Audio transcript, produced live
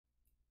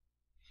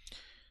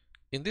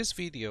In this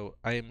video,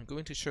 I am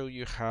going to show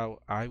you how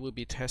I will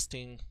be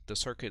testing the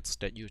circuits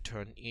that you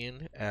turn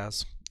in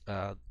as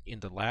in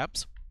the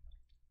labs.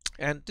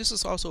 And this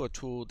is also a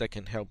tool that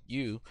can help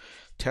you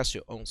test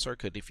your own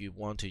circuit if you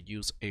want to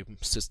use a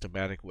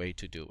systematic way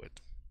to do it.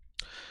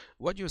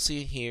 What you're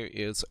seeing here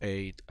is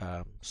a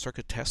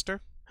circuit tester.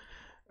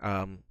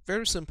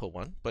 Very simple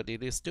one, but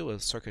it is still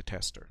a circuit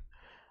tester.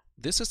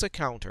 This is a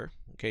counter.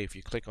 Okay, if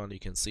you click on it, you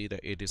can see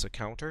that it is a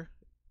counter.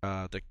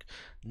 The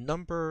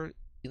number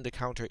in the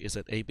counter is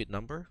an 8-bit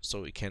number,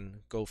 so it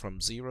can go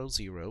from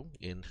 00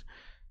 in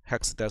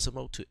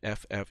hexadecimal to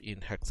FF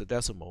in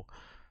hexadecimal.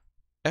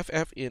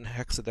 FF in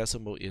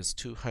hexadecimal is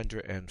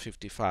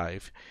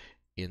 255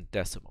 in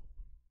decimal.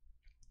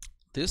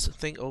 This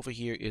thing over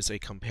here is a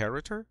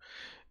comparator.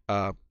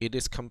 It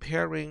is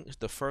comparing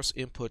the first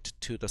input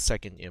to the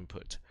second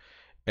input.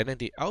 And then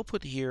the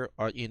output here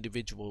are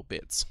individual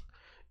bits.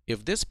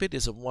 If this bit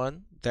is a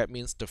 1, that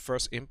means the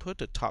first input,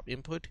 the top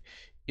input,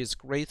 is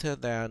greater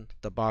than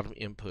the bottom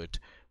input,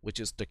 which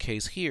is the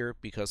case here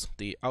because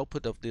the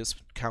output of this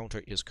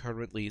counter is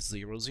currently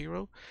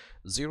 00.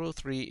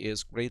 03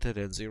 is greater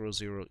than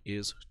 00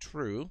 is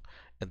true,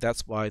 and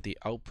that's why the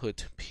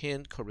output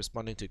pin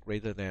corresponding to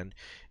greater than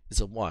is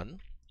a 1.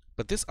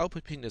 But this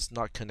output pin is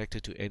not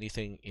connected to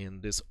anything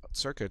in this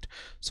circuit,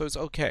 so it's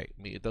okay.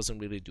 I mean, it doesn't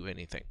really do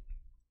anything.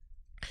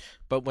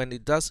 But when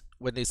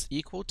it's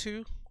equal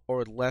to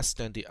or less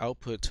than the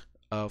output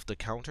of the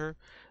counter,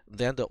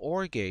 then the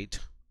OR gate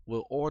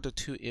will OR the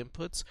two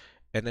inputs,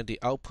 and then the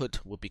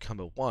output will become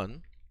a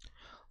 1.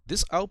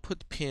 This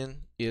output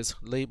pin is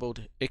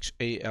labeled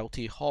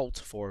Halt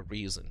for a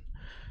reason.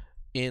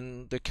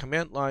 In the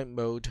command line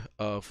mode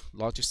of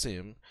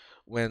Logisim,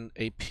 when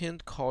a pin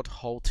called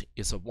Halt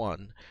is a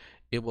 1,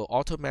 it will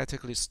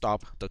automatically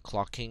stop the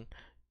clocking,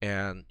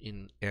 and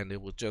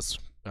it will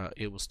just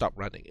it will stop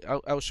running.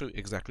 I'll show you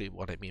exactly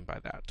what I mean by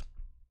that.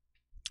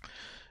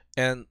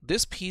 And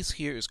this piece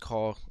here is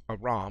called a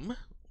ROM,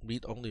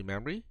 read-only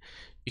memory.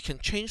 You can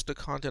change the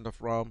content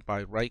of ROM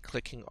by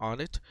right-clicking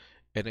on it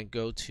and then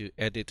go to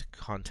Edit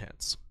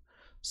Contents.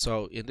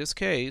 So in this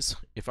case,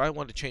 if I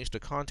want to change the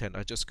content,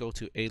 I just go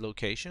to a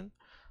location,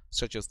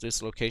 such as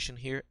this location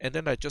here, and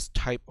then I just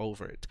type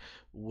over it.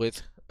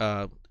 With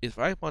if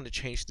I want to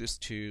change this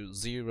to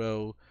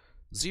 00,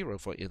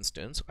 for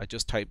instance, I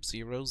just type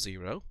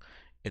 00,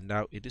 and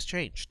now it is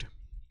changed.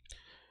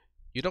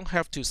 You don't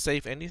have to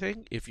save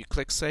anything. If you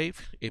click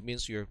save, it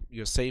means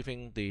you're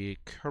saving the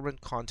current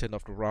content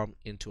of the ROM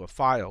into a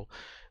file,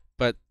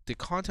 but the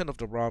content of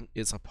the ROM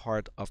is a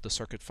part of the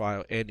circuit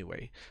file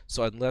anyway.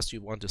 So unless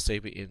you want to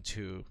save it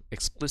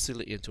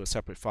explicitly into a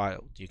separate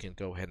file, you can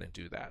go ahead and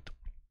do that.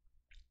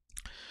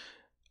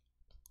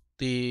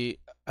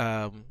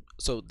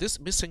 So this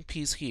missing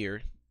piece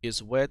here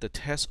is where the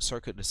test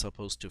circuit is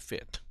supposed to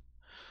fit.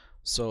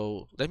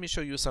 So let me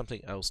show you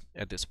something else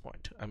at this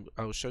point.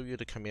 I'll show you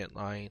the command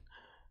line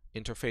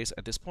interface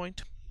at this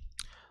point.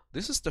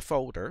 This is the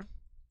folder.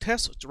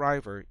 Test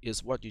driver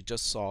is what you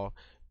just saw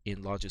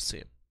in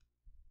Logisim,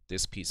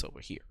 this piece over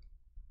here.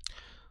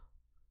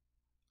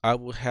 I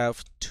will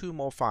have 2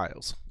 more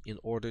files in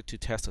order to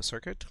test a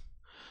circuit.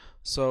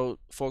 So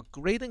for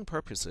grading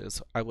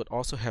purposes, I would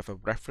also have a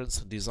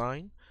reference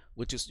design,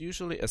 which is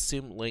usually a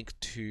sim link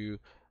to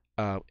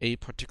a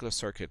particular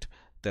circuit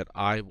that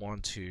I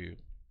want to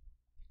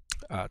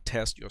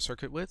test your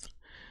circuit with.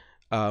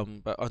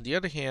 But on the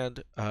other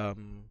hand,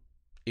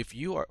 if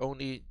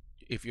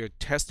you're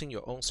testing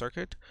your own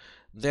circuit,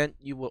 then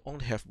you will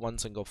only have one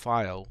single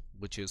file,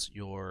 which is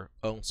your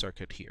own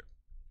circuit here.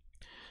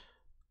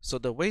 So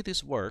the way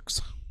this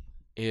works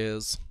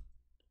is,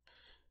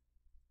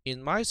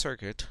 in my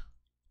circuit,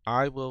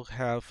 I will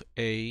have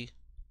I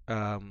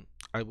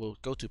will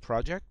go to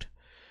project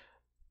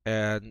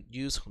and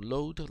use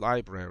load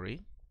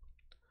library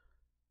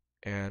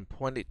and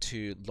point it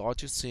to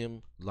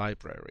Logisim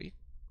library,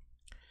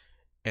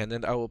 and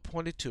then I will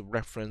point it to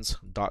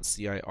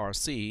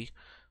reference.circ,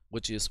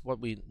 which is what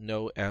we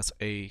know as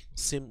a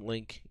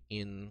symlink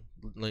in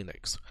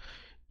Linux.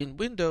 In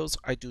Windows,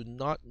 I do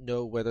not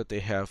know whether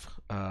they have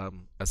a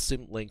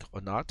symlink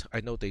or not.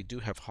 I know they do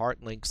have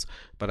hard links,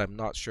 but I'm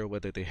not sure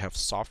whether they have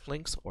soft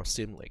links or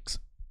symlinks.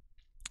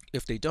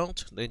 If they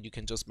don't, then you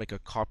can just make a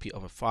copy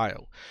of a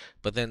file,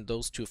 but then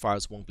those two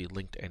files won't be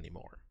linked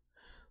anymore.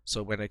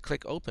 So when I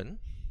click open,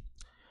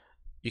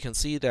 you can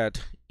see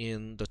that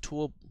in the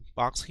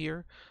toolbox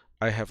here,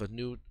 I have a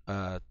new,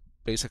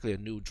 basically a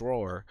new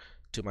drawer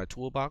to my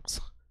toolbox.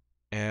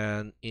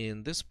 And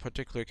in this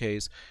particular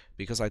case,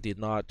 because I did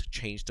not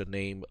change the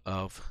name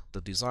of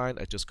the design,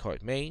 I just call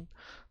it main.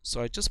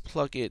 So I just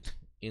plug it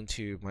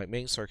into my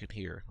main circuit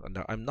here.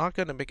 Now I'm not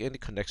going to make any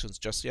connections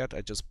just yet.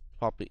 I just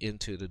pop it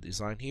into the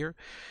design here.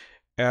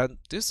 And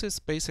this is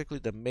basically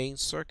the main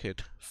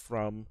circuit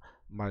from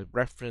my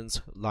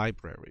reference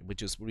library,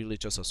 which is really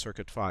just a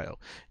circuit file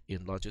in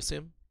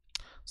Logisim.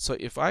 So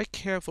if I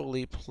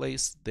carefully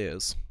place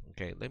this,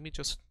 okay, let me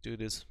just do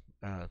this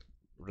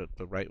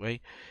the right way.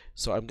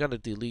 So I'm going to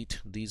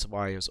delete these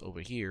wires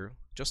over here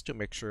just to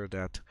make sure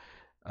that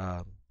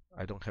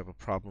I don't have a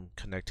problem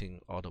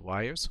connecting all the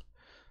wires.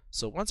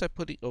 So once I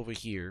put it over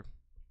here,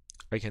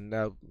 I can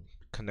now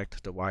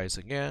connect the wires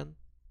again,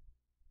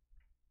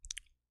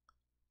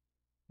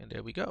 and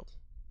there we go.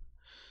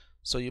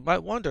 So you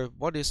might wonder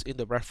what is in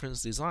the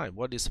reference design,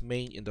 what is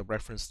main in the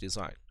reference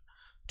design.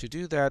 To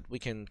do that, we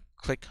can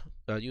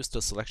use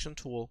the selection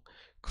tool,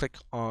 click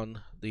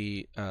on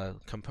the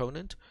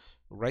component,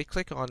 right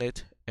click on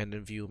it, and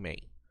then view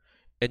main.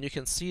 And you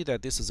can see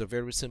that this is a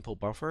very simple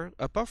buffer.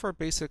 A buffer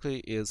basically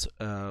is,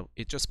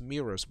 it just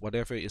mirrors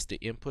whatever is the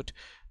input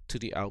to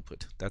the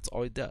output. That's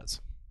all it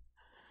does.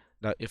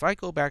 Now, if I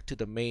go back to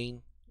the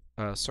main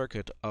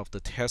circuit of the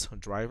test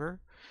driver,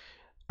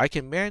 I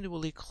can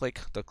manually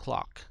click the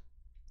clock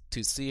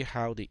to see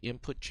how the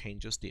input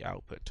changes the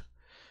output.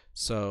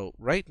 So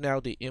right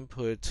now the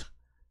input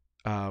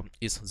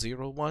is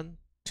 0, 1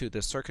 to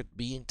the circuit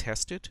being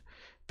tested,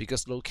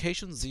 because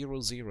location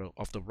 0, 0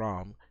 of the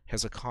ROM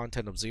has a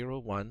content of 0,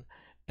 1,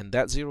 and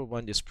that 0,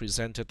 1 is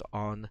presented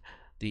on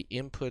the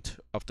input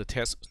of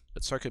the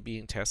circuit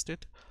being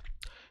tested.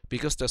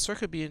 Because the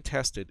circuit being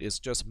tested is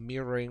just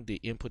mirroring the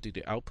input to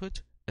the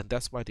output, and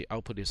that's why the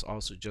output is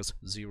also just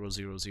 0,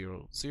 0,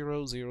 0,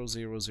 0, 0,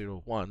 0,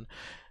 0, 1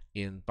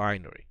 in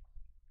binary.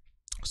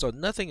 So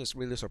nothing is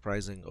really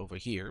surprising over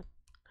here.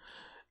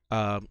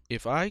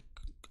 If I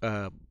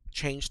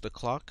change the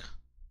clock,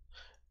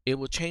 it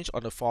will change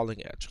on the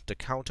falling edge. The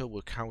counter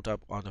will count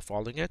up on the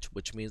falling edge,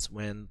 which means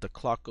when the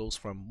clock goes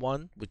from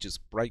 1, which is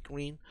bright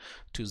green,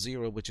 to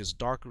 0, which is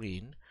dark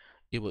green,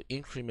 it will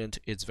increment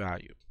its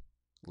value,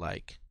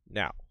 like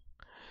now.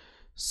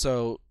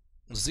 So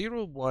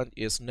 0, 1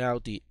 is now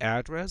the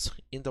address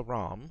in the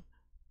ROM,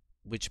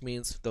 which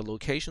means the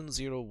location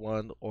 0,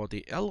 1 or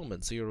the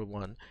element 0,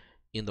 1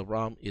 in the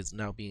ROM is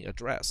now being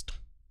addressed.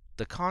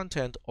 The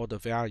content or the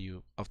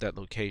value of that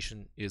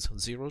location is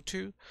 0,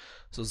 2.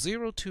 So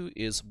 0, 2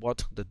 is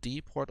what the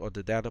D port or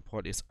the data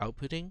port is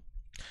outputting.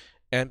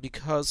 And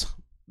because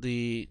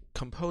the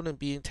component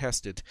being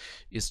tested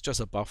is just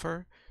a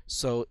buffer,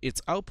 so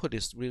its output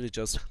is really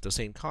just the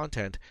same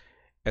content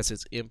as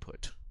its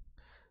input.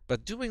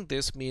 But doing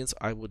this means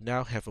I would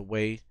now have a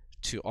way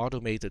to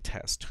automate the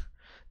test.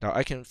 Now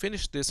I can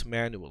finish this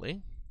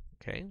manually,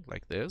 okay,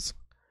 like this.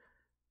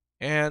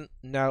 And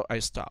now I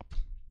stop.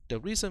 The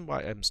reason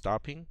why I'm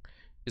stopping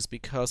is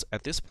because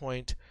at this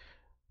point,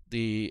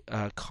 the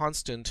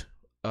constant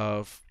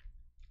of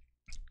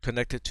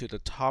connected to the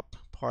top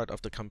part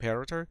of the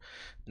comparator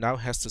now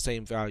has the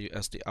same value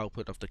as the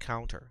output of the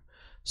counter.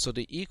 So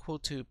the equal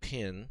to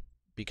pin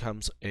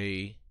becomes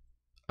a,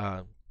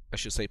 I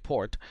should say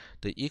port.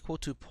 The equal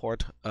to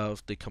port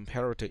of the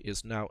comparator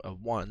is now a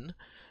 1,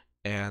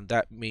 and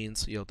that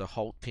means the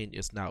halt pin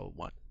is now a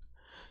 1.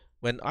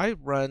 When I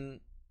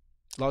run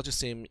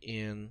Logisim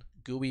in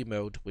GUI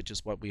mode, which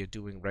is what we are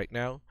doing right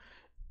now,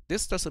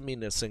 this doesn't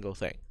mean a single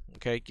thing.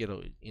 Okay,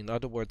 in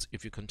other words,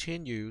 if you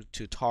continue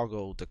to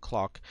toggle the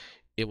clock,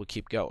 it will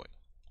keep going,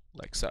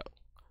 like so.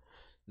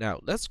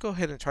 Now let's go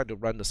ahead and try to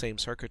run the same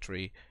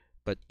circuitry,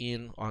 but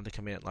on the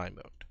command line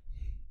mode.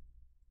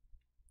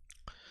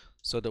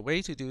 So the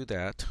way to do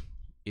that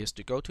is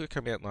to go to a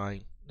command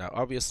line. Now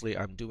obviously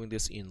I'm doing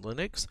this in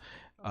Linux.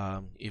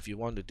 If you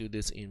want to do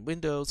this in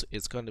Windows,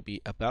 it's going to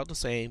be about the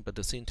same, but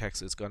the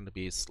syntax is going to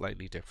be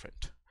slightly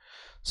different.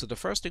 So the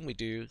first thing we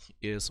do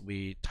is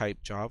we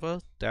type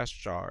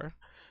java-jar,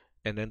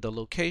 and then the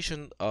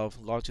location of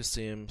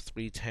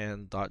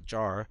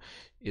Logisim310.jar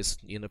is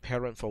in the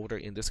parent folder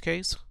in this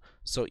case.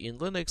 So in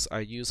Linux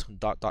I use ..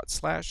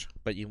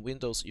 but in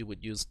Windows you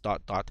would use .. the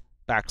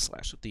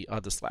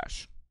other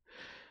slash.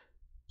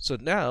 So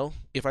now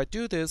if I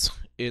do this,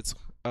 it's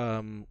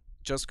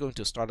just going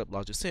to start up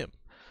Logisim.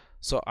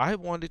 So I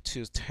wanted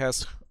to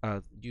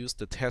use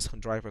the test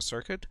driver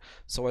circuit,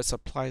 so I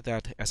supply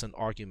that as an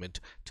argument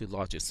to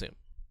Logisim.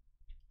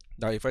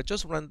 Now if I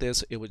just run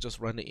this, it would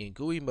just run it in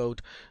GUI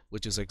mode,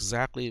 which is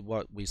exactly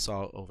what we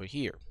saw over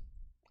here.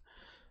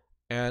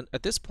 And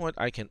at this point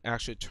I can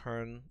actually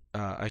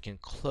I can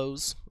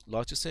close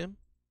Logisim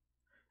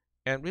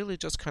and really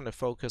just kind of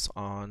focus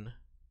on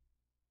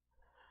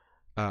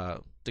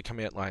the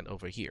command line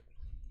over here.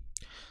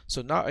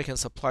 So now I can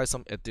supply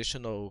some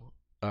additional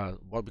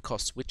what we call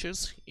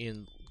switches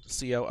in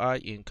CLI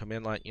in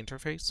command line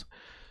interface.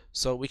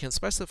 So we can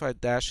specify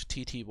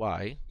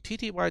 -TTY.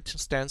 TTY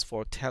stands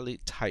for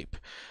teletype,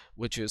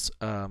 which is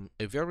a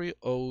very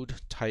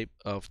old type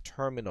of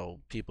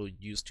terminal people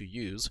used to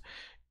use.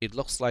 It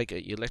looks like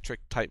an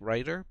electric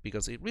typewriter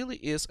because it really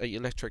is an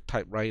electric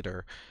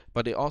typewriter,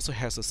 but it also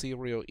has a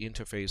serial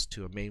interface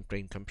to a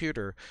mainframe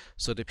computer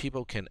so that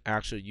people can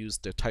actually use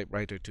the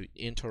typewriter to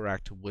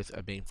interact with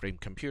a mainframe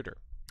computer.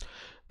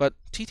 But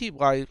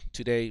TTY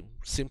today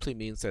simply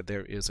means that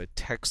there is a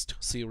text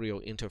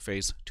serial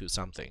interface to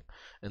something,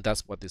 and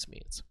that's what this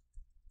means.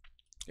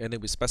 And then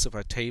we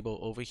specify table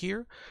over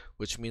here,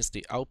 which means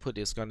the output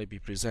is going to be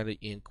presented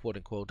in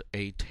quote-unquote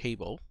a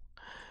table.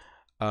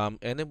 And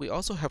then we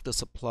also have to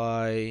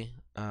supply,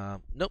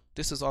 nope,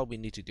 this is all we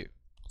need to do.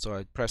 So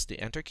I press the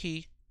enter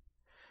key,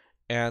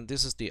 and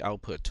this is the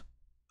output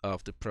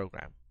of the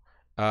program.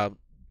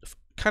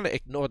 kind of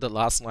ignore the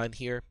last line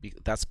here.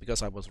 That's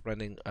because I was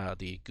running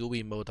the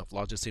GUI mode of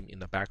Logisim in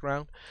the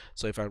background.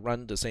 So if I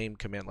run the same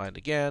command line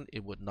again,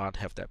 it would not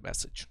have that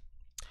message.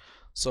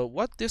 So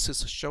what this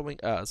is showing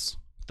us,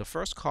 the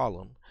first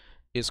column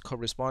is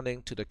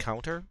corresponding to the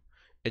counter,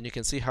 and you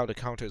can see how the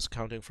counter is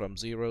counting from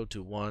 0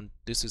 to 1.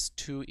 This is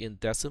 2 in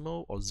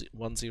decimal, or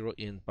 1 0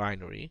 in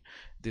binary.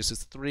 This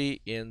is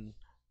 3 in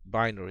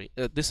binary.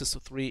 This is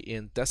 3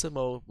 in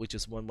decimal, which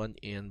is 1 1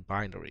 in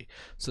binary.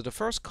 So the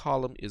first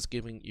column is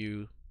giving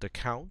you the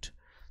count.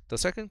 The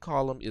second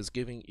column is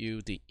giving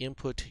you the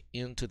input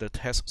into the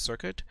test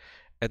circuit,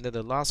 and then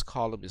the last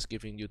column is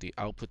giving you the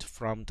output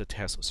from the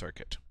test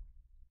circuit.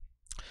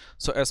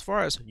 So as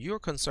far as you're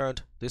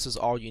concerned, this is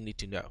all you need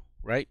to know,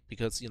 right?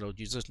 Because you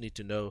just need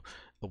to know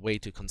a way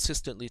to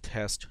consistently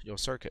test your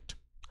circuit.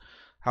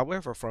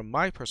 However, from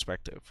my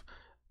perspective,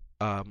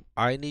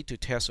 I need to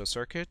test a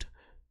circuit,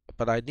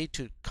 but I need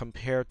to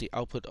compare the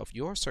output of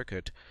your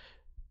circuit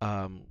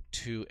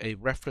to a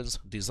reference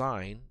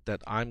design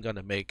that I'm going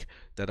to make,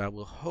 that I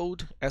will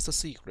hold as a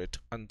secret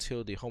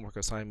until the homework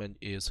assignment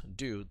is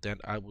due. Then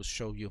I will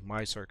show you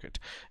my circuit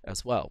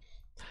as well.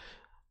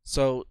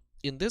 So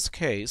in this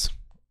case,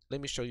 let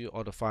me show you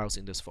all the files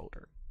in this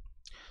folder.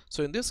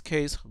 So in this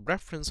case,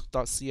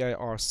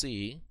 reference.circ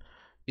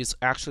is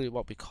actually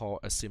what we call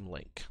a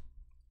symlink.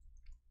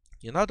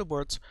 In other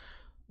words,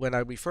 when I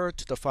refer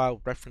to the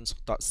file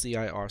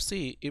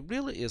reference.circ, it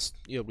really is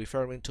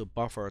referring to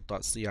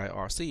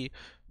buffer.circ,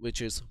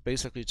 which is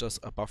basically just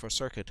a buffer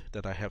circuit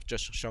that I have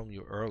just shown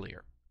you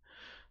earlier.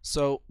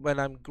 So when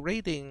I'm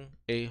grading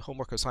a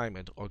homework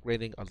assignment or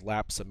grading a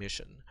lab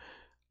submission,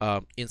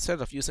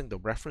 instead of using the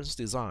reference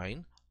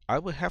design, I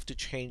will have to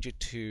change it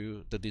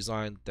to the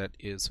design that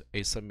is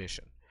a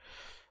submission.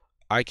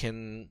 I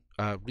can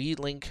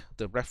relink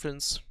the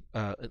reference,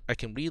 I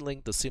can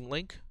relink the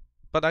symlink,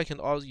 but I can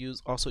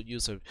also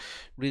use a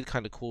really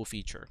kind of cool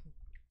feature.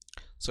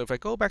 So if I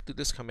go back to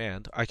this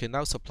command, I can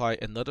now supply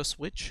another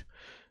switch,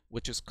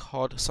 which is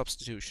called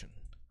substitution.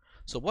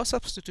 So what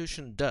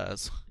substitution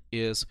does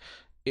is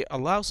it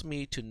allows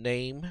me to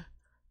name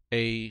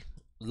a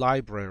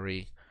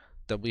library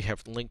that we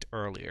have linked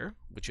earlier,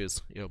 which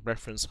is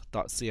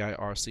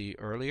reference.circ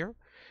earlier,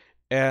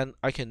 and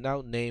I can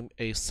now name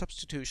a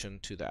substitution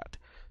to that.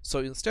 So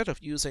instead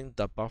of using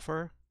the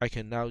buffer, I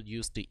can now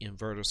use the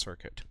inverter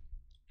circuit.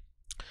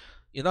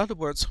 In other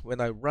words, when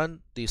I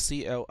run the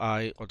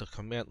CLI or the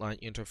command line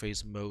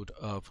interface mode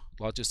of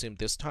Logisim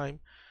this time,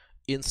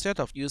 instead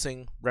of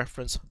using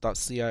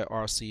reference.circ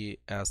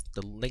as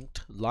the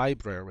linked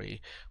library,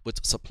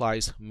 which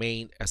supplies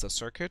main as a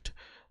circuit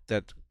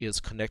that is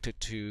connected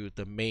to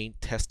the main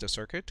tester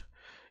circuit,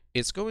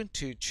 it's going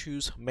to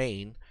choose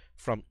main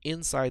from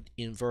inside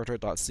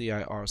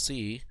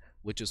inverter.circ,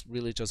 which is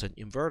really just an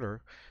inverter,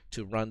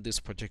 to run this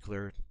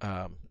particular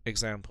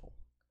example.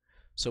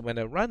 So when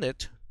I run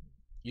it,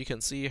 you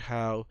can see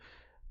how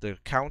the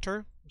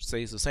counter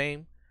stays the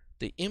same,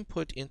 the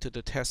input into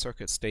the test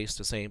circuit stays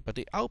the same, but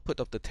the output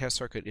of the test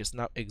circuit is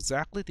now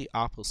exactly the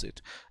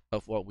opposite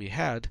of what we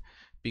had,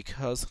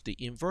 because the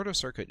inverter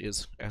circuit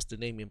is, as the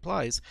name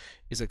implies,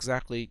 is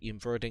exactly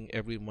inverting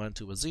every 1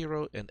 to a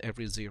 0 and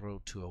every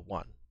 0 to a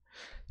 1.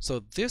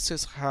 So this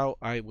is how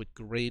I would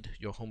grade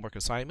your homework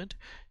assignment,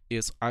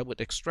 is I would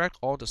extract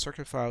all the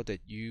circuit file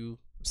that you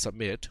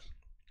submit,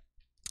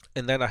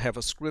 and then I have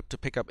a script to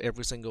pick up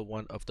every single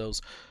one of those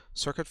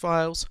circuit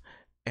files,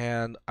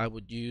 and I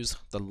would use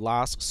the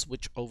last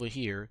switch over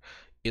here.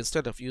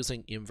 Instead of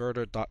using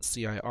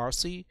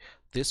inverter.circ,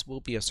 this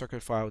will be a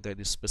circuit file that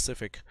is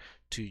specific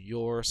to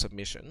your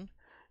submission,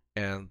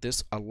 and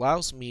this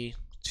allows me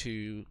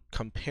to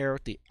compare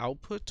the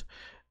output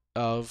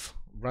of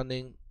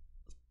running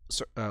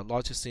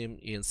Logisim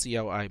in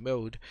CLI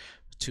mode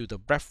to the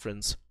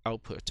reference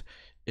output.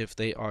 If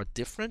they are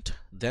different,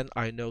 then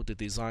I know the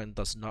design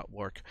does not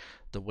work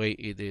the way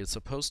it is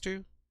supposed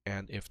to,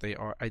 and if they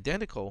are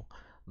identical,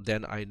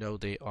 then I know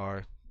they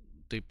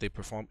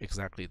perform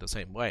exactly the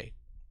same way.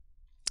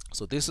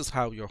 So this is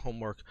how your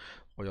homework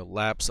or your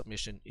lab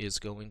submission is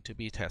going to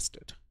be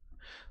tested.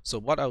 So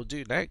what I'll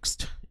do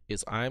next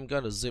is I'm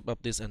going to zip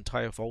up this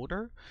entire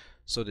folder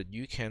so that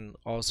you can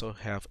also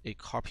have a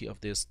copy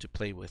of this to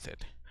play with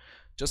it.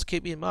 Just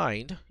keep in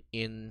mind,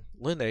 in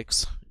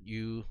Linux,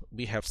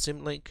 we have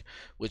symlink,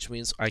 which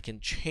means I can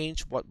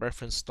change what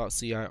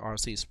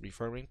reference.circ is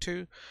referring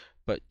to,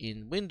 but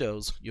in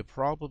Windows, you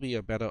probably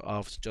are better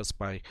off just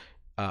by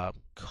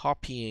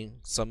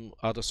copying some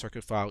other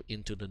circuit file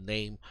into the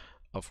name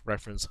of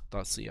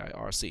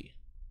reference.circ.